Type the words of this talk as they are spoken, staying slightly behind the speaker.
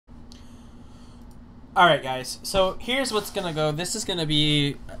Alright guys, so here's what's gonna go. This is gonna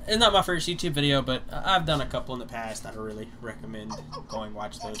be, it's not my first YouTube video, but I've done a couple in the past. I don't really recommend going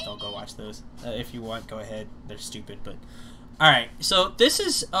watch those. Don't go watch those. If you want, go ahead. They're stupid, but... Alright, so this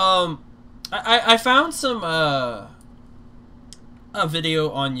is, I found some, a video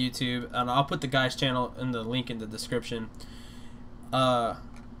on YouTube, and I'll put the guy's channel in the link in the description, on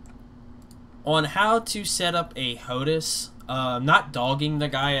how to set up a HOTAS. Not dogging the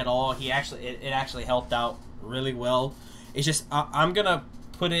guy at all. He actually, it actually helped out really well. It's just, I'm gonna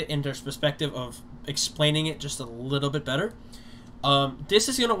put it into perspective of explaining it just a little bit better. This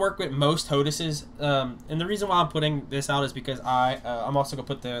is gonna work with most HOTASes, and the reason why I'm putting this out is because I'm also gonna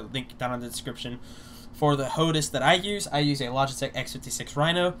put the link down in the description for the HOTAS that I use. I use a Logitech X56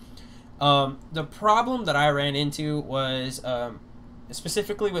 Rhino. The problem that I ran into was,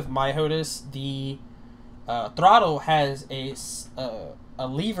 specifically with my HOTAS, the throttle has a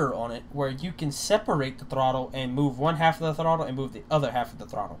lever on it where you can separate the throttle and move one half of the throttle and move the other half of the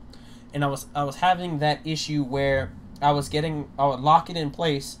throttle. And I was having that issue where I would lock it in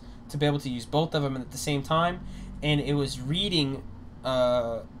place to be able to use both of them at the same time, and it was reading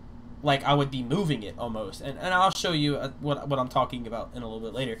like I would be moving it almost. And I'll show you what I'm talking about in a little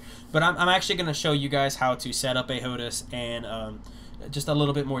bit later. But I'm actually going to show you guys how to set up a HOTAS and just a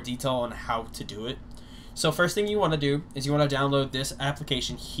little bit more detail on how to do it. So first thing you want to do is you want to download this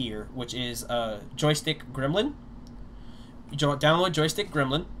application here, which is Joystick Gremlin. You download Joystick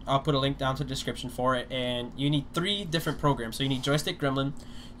Gremlin. I'll put a link down to the description for it. And you need 3 different programs. So you need Joystick Gremlin,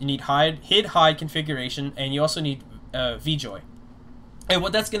 you need hidhide configuration, and you also need vjoy. And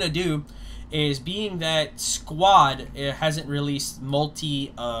what that's going to do is, being that Squad hasn't released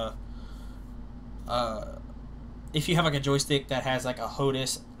multi... if you have like a joystick that has like a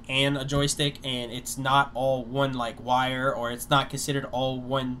HOTAS and a joystick, and it's not all one like wire, or it's not considered all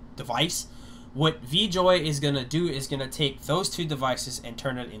one device, what vjoy is going to do is going to take those 2 devices and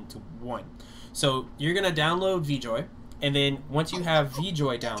turn it into one. So you're going to download vjoy, and then once you have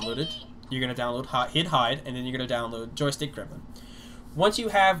vjoy downloaded, you're going to download hidhide, and then you're going to download Joystick Gremlin. Once you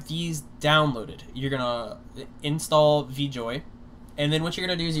have these downloaded, you're going to install vjoy, and then what you're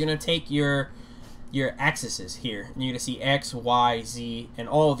going to do is you're going to take your axes here, and you're going to see X, Y, Z, and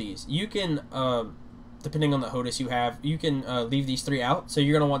all of these. You can, depending on the HOTAS you have, you can leave these 3 out. So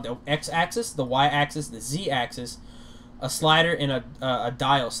you're going to want the X axis, the Y axis, the Z axis, a slider, and a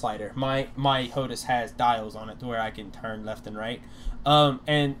dial slider. My HOTAS has dials on it to where I can turn left and right.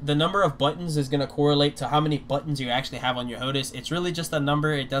 And the number of buttons is going to correlate to how many buttons you actually have on your HOTAS. It's really just a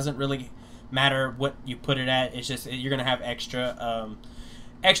number. It doesn't really matter what you put it at. It's just you're going to have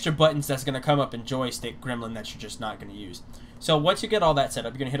extra buttons that's going to come up in Joystick Gremlin that you're just not going to use. So once you get all that set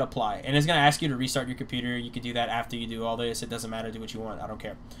up, you're going to hit apply, and it's going to ask you to restart your computer. You can do that after you do all this. It doesn't matter. Do what you want. I don't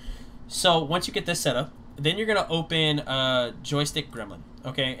care. So once you get this set up, then you're going to open Joystick Gremlin.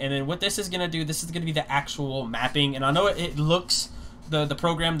 Okay, and then what this is going to do, this is going to be the actual mapping. And I know it looks, the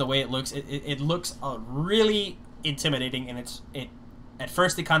program, the way it looks, it looks really intimidating, and at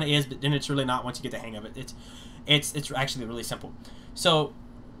first it kind of is, but then it's really not once you get the hang of it. It's actually really simple. So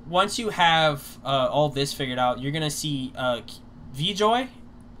once you have all this figured out, you're going to see vjoy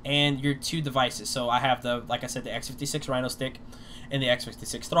and your 2 devices. So I have like I said, the X56 Rhino stick and the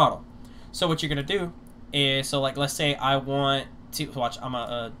X56 throttle. So what you're going to do is, so like let's say I want to, watch, I'm going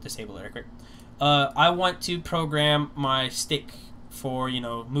to disable it real quick. I want to program my stick for,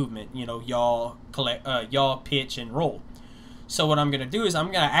 movement, yaw, pitch, and roll. So what I'm going to do is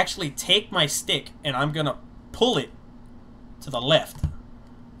I'm going to actually take my stick and I'm going to pull it to the left.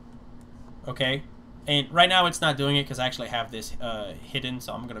 Okay, and right now it's not doing it because I actually have this hidden,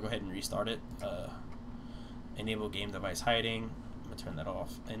 so I'm gonna go ahead and restart it. Enable game device hiding. I'm gonna turn that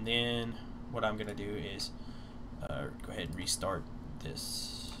off, and then what I'm gonna do is go ahead and restart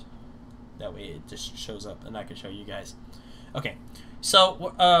this. That way it just shows up, and I can show you guys. Okay,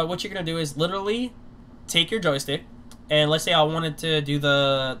 so what you're gonna do is literally take your joystick, and let's say I wanted to do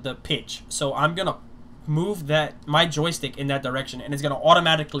the pitch, so I'm gonna move my joystick in that direction, and it's going to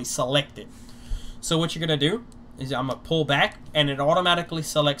automatically select it. So what you're going to do is I'm going to pull back, and it automatically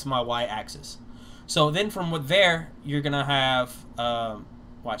selects my Y axis. So then from there, you're going to have,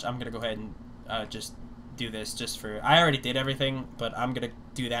 watch, I'm going to go ahead and just do this just for, I already did everything, but I'm going to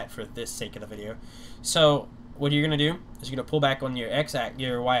do that for this sake of the video. So what you're going to do is you're going to pull back on your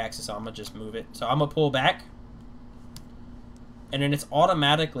Y axis, so I'm going to just move it. So I'm going to pull back, and then it's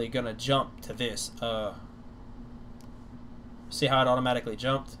automatically going to jump to this. See how it automatically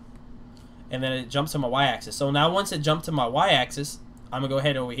jumped? And then it jumps to my Y-axis. So now once it jumped to my Y-axis, I'm going to go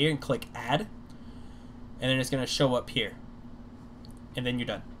ahead over here and click Add. And then it's going to show up here. And then you're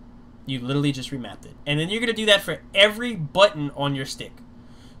done. You literally just remapped it. And then you're going to do that for every button on your stick.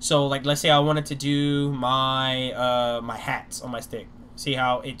 So, like, let's say I wanted to do my my hats on my stick. See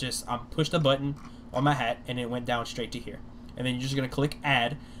how it just, I pushed a button on my hat, and it went down straight to here. And then you're just going to click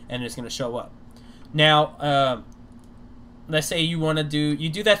add, and it's going to show up. Now, let's say you want to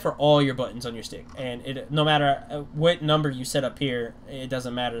do that for all your buttons on your stick. And no matter what number you set up here, it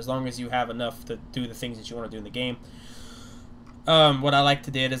doesn't matter as long as you have enough to do the things that you want to do in the game. What I like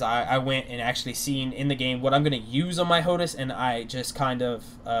to do is I went and actually seen in the game what I'm going to use on my HOTAS, and I just kind of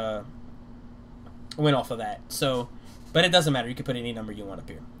went off of that. So, but it doesn't matter. You can put any number you want up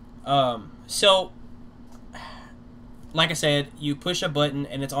here. So, like I said, you push a button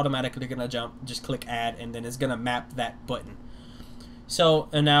and it's automatically going to jump. Just click add, and then it's going to map that button. So,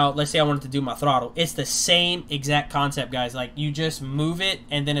 and now let's say I wanted to do my throttle. It's the same exact concept, guys. Like, you just move it,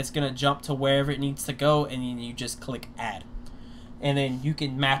 and then it's going to jump to wherever it needs to go, and then you just click add. And then you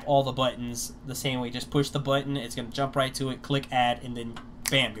can map all the buttons the same way. Just push the button, it's going to jump right to it, click add, and then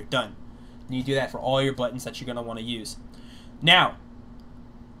bam, you're done. And you do that for all your buttons that you're going to want to use. Now,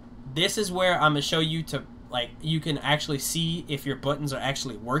 this is where I'm going to show you to, like, you can actually see if your buttons are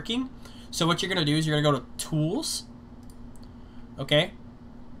actually working. So what you're going to do is you're going to go to Tools, okay?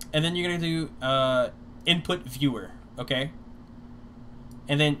 And then you're going to do Input Viewer, okay?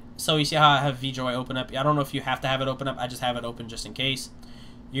 And then, so you see how I have vjoy open up? I don't know if you have to have it open up. I just have it open just in case.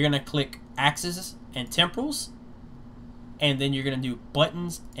 You're going to click Axes and Temporals. And then you're going to do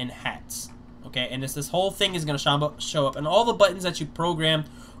Buttons and Hats. Okay, and this whole thing is going to show up. And all the buttons that you programmed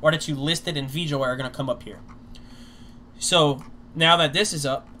or that you listed in vjoy are going to come up here. So, now that this is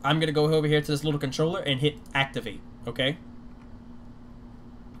up, I'm going to go over here to this little controller and hit Activate. Okay?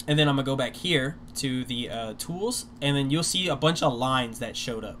 And then I'm going to go back here to the tools, and then you'll see a bunch of lines that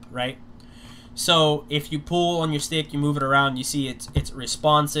showed up, right? So if you pull on your stick, you move it around, you see it's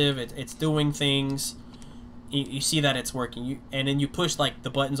responsive, it's doing things. You see that it's working. And then you push like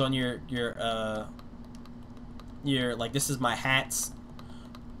the buttons on your like, this is my hats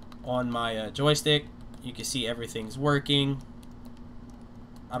on my joystick. You can see everything's working.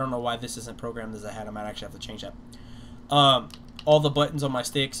 I don't know why this isn't programmed as a hat. I might actually have to change that. All the buttons on my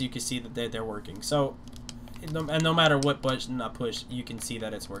sticks, you can see that they're working. So, and no matter what button I push, you can see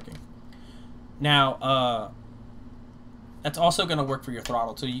that it's working. Now, that's also going to work for your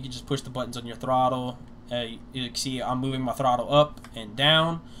throttle too. You can just push the buttons on your throttle. You can see I'm moving my throttle up and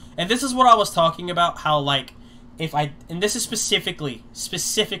down. And this is what I was talking about, how like, and this is specifically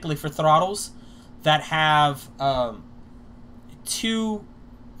for throttles that have two,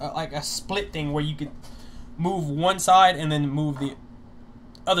 like a split thing where you could move one side and then move the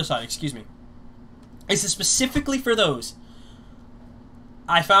other side, excuse me. This is specifically for those.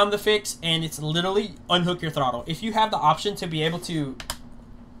 I found the fix, and it's literally unhook your throttle. If you have the option to be able to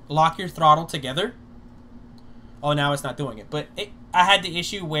lock your throttle together. Oh, now it's not doing it. But I had the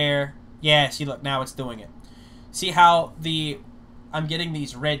issue where, yeah, see, look, now it's doing it. See how I'm getting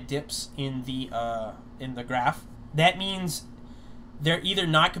these red dips in the graph? That means they're either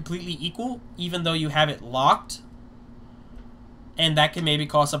not completely equal, even though you have it locked, and that can maybe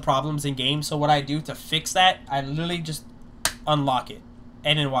cause some problems in game. So what I do to fix that, I literally just unlock it,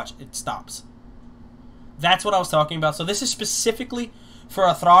 and then watch, it stops. That's what I was talking about. So this is specifically for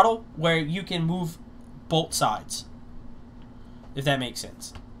a throttle where you can move both sides, if that makes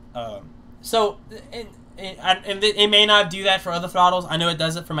sense. So it may not do that for other throttles. I know it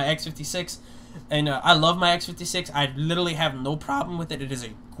does it for my X56. And I love my X56. I literally have no problem with it. It is a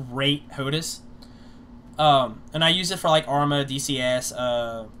great HOTAS. And I use it for like Arma,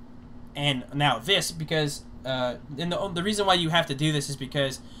 DCS, and now this, because and the reason why you have to do this is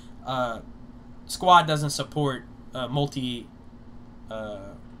because Squad doesn't support multi.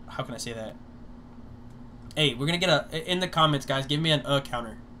 How can I say that? Hey, we're gonna get in the comments, guys. Give me an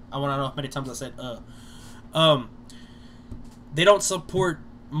counter. I want to know how many times I said They don't support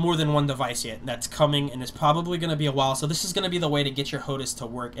more than one device yet. That's coming, and it's probably going to be a while. So this is going to be the way to get your HOTAS to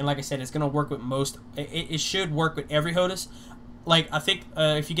work. And like I said, it's going to work with most. It should work with every HOTAS. Like, I think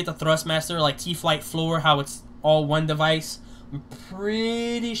if you get the Thrustmaster, like T-Flight Floor, how it's all one device, I'm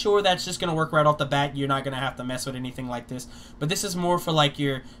pretty sure that's just going to work right off the bat. You're not going to have to mess with anything like this. But this is more for like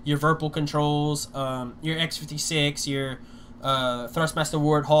your Virpil controls, your X56, your Thrustmaster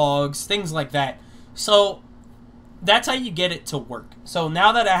Warthogs, things like that. So that's how you get it to work. So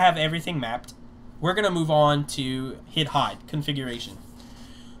now that I have everything mapped, we're going to move on to hidhide configuration.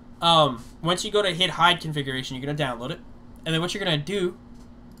 Once you go to hidhide configuration, you're going to download it. And then what you're going to do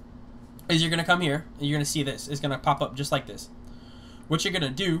is you're going to come here, and you're going to see this. It's going to pop up just like this. What you're going to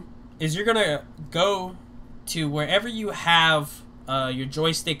do is you're going to go to wherever you have your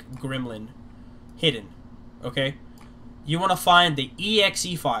joystick gremlin hidden. Okay, you want to find the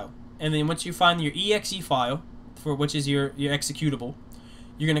exe file, and then once you find your exe file, for which is your executable,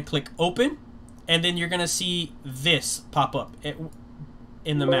 you're gonna click open, and then you're gonna see this pop up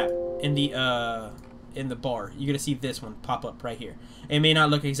in the map, in the bar. You're gonna see this one pop up right here. It may not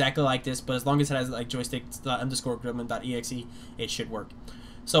look exactly like this, but as long as it has like joystick underscore gremlin.exe, it should work.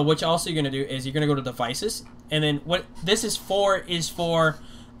 So what you're also gonna do is you're gonna go to devices, and then what this is for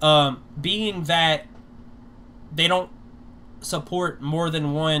being that they don't support more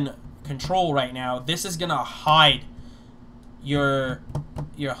than one control right now. This is gonna hide your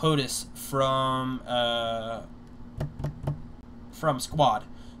HOTAS from squad.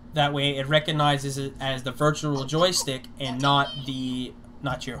 That way it recognizes it as the virtual joystick and not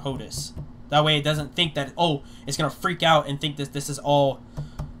your HOTAS. That way it doesn't think that, oh, it's gonna freak out and think that this is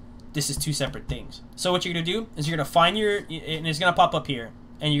two separate things. So what you're gonna do is you're gonna find and it's gonna pop up here,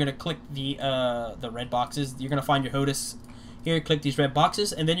 and you're gonna click the red boxes. You're gonna find your HOTAS here, click these red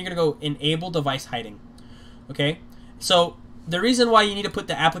boxes, and then you're gonna go enable device hiding. Okay, so the reason why you need to put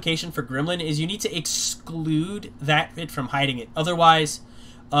the application for Gremlin is you need to exclude it from hiding it. Otherwise,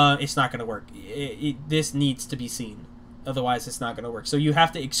 it's not gonna work. This needs to be seen. Otherwise, it's not gonna work. So you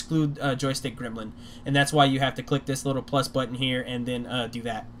have to exclude joystick Gremlin, and that's why you have to click this little plus button here and then do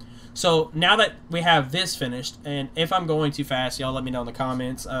that. So now that we have this finished, and if I'm going too fast, y'all let me know in the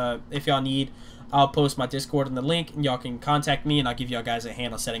comments. If y'all need, I'll post my Discord in the link, and y'all can contact me, and I'll give y'all guys a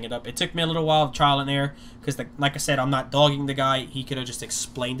hand on setting it up. It took me a little while of trial and error, because like I said, I'm not dogging the guy. He could have just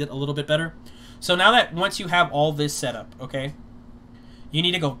explained it a little bit better. So now that once you have all this set up, okay, you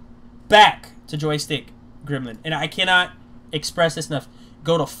need to go back to joystick Gremlin. And I cannot express this enough.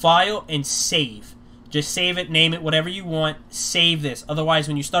 Go to File and Save. Just save it, name it, whatever you want. Save this. Otherwise,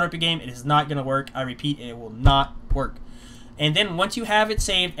 when you start up your game, it is not going to work. I repeat, it will not work. And then once you have it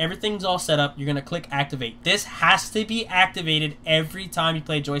saved, everything's all set up, you're going to click Activate. This has to be activated every time you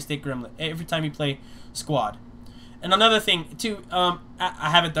play joystick Gremlin. Every time you play Squad. And another thing, too, I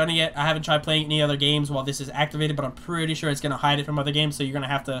haven't done it yet. I haven't tried playing any other games while this is activated, but I'm pretty sure it's going to hide it from other games, so you're going to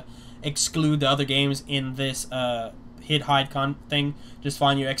have to exclude the other games in this hidhide thing. Just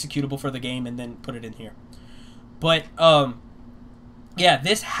find your executable for the game and then put it in here. But yeah,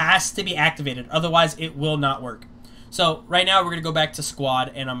 this has to be activated, otherwise it will not work. So right now we're gonna go back to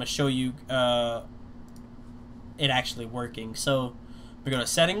squad, and I'm gonna show you it actually working. So we go to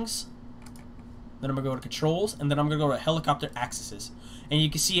settings, then I'm gonna go to controls, and then I'm gonna go to helicopter axes. And you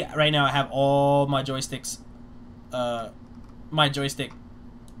can see right now I have all my joysticks, my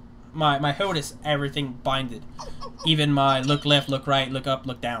HOTAS, everything binded. Even my look left, look right, look up,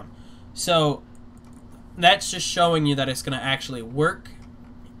 look down. So that's just showing you that it's going to actually work.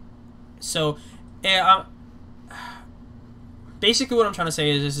 So basically what I'm trying to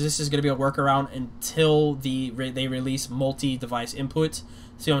say is this is going to be a workaround until they release multi-device input.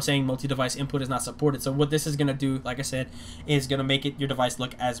 See what I'm saying? Multi-device input is not supported. So what this is going to do, like I said, is going to make your device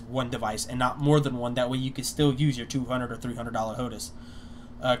look as one device and not more than one. That way you can still use your $200 or $300 HOTAS.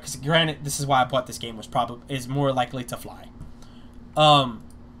 Because granted, this is why I bought this game, is more likely to fly. And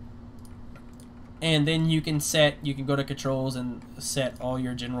then you can go to controls and set all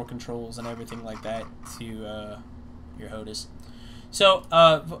your general controls and everything like that to your HOTAS. So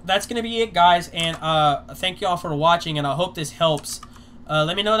that's gonna be it, guys. And thank you all for watching, and I hope this helps.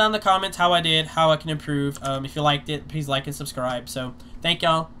 Let me know down in the comments how I did, how I can improve. If you liked it, please like and subscribe. So thank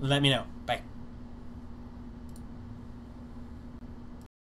y'all. Let me know.